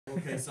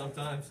Okay,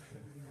 sometimes.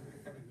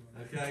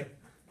 Okay.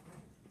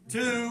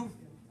 Two,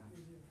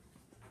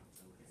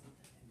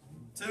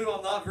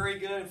 I'm not very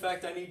good. In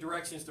fact, I need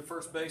directions to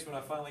first base when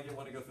I finally get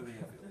one to go through the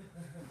infield.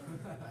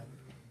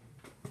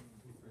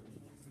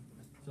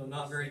 So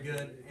not very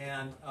good.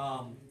 And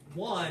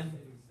one,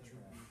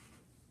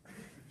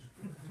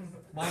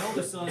 my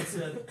oldest son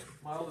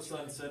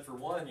said for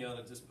one, you ought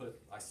to just put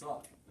I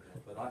suck.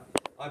 But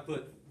I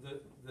put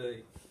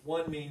the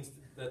one means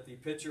that the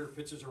pitcher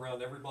pitches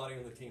around everybody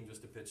on the team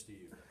just to pitch to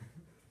you.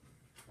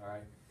 All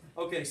right.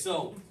 Okay.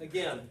 So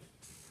again,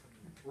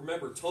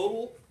 remember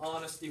total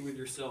honesty with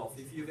yourself.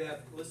 If you've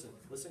had listen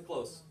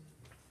close.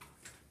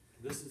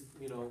 This is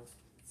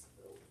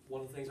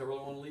one of the things I really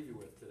want to leave you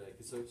with today,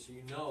 so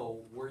you know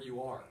where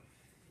you are.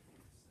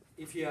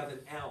 If you have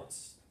an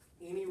ounce,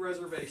 any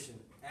reservation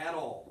at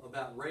all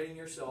about rating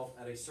yourself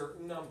at a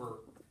certain number,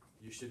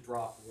 you should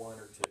drop one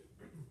or two.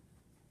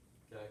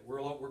 Okay, we're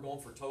going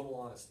for total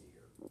honesty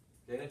here.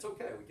 Okay, and it's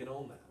okay. We can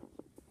own that,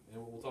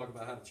 and we'll talk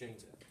about how to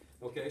change that.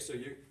 Okay, so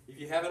if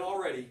you haven't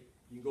already,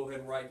 you can go ahead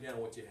and write down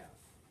what you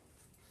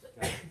have.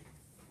 Okay,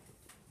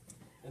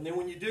 and then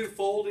when you do,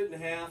 fold it in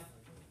half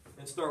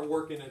and start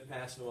working and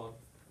passing them up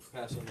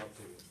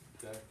to you.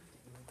 Okay.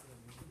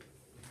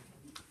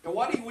 Now,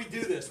 why do we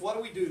do this? Why do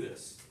we do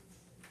this?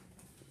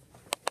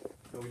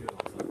 We do it all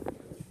the time.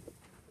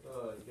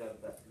 You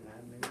got that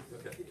 9 minutes.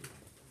 Okay.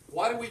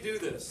 Why do we do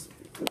this?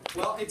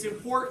 Well, it's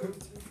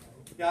important,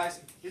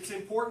 guys. It's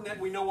important that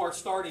we know our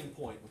starting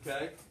point.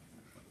 Okay.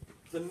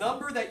 The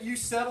number that you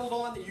settled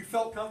on, that you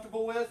felt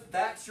comfortable with,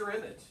 that's your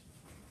image.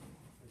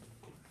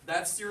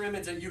 That's your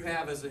image that you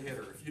have as a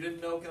hitter. If you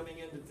didn't know coming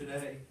into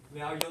today,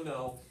 now you'll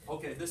know,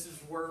 okay, this is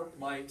where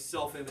my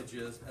self-image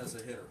is as a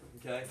hitter,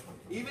 okay?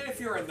 Even if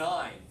you're a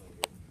 9,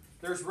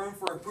 there's room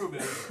for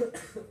improvement,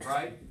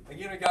 right?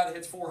 Again, a guy that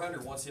hits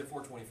 400 wants to hit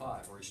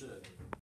 425, or he should.